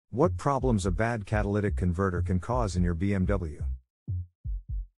What problems a bad catalytic converter can cause in your BMW?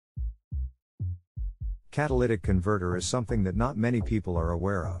 Catalytic converter is something that not many people are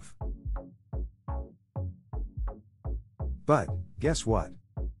aware of. But, guess what?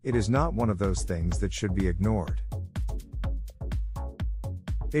 It is not one of those things that should be ignored.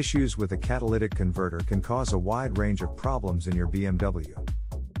 Issues with a catalytic converter can cause a wide range of problems in your BMW.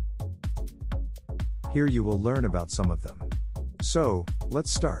 Here you will learn about some of them. So,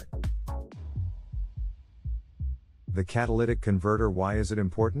 let's start. The catalytic converter, why is it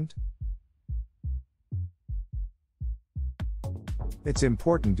important? It's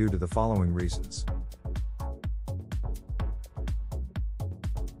important due to the following reasons.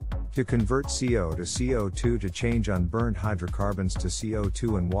 To convert CO to CO2, to change unburned hydrocarbons to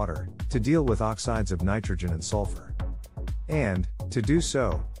CO2 and water, to deal with oxides of nitrogen and sulfur. And, to do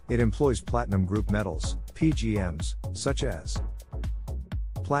so, it employs platinum group metals, PGMs, such as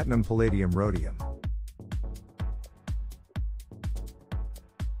platinum, palladium, rhodium.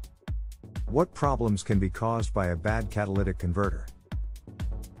 What problems can be caused by a bad catalytic converter?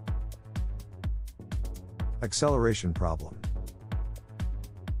 Acceleration problem.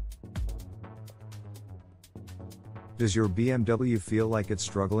 Does your BMW feel like it's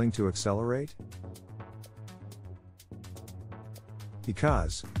struggling to accelerate?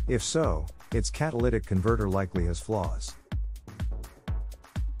 Because, if so, its catalytic converter likely has flaws.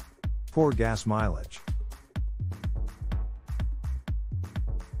 Poor gas mileage.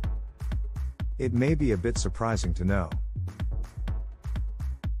 It may be a bit surprising to know,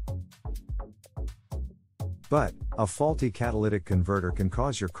 but a faulty catalytic converter can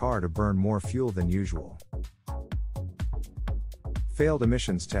cause your car to burn more fuel than usual. Failed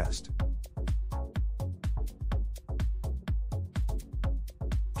emissions test.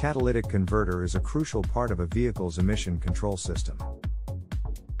 Catalytic converter is a crucial part of a vehicle's emission control system.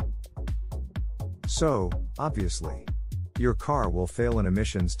 So, obviously, your car will fail an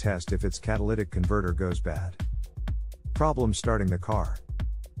emissions test if its catalytic converter goes bad. Problem starting the car.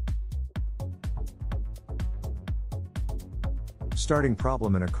 Starting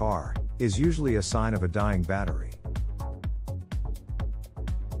problem in a car is usually a sign of a dying battery.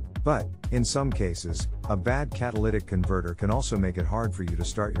 But, in some cases, a bad catalytic converter can also make it hard for you to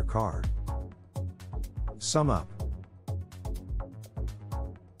start your car. Sum up.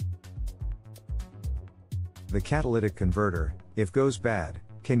 The catalytic converter, if goes bad,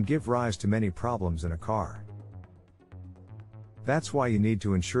 can give rise to many problems in a car. That's why you need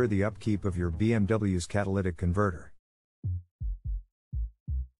to ensure the upkeep of your BMW's catalytic converter.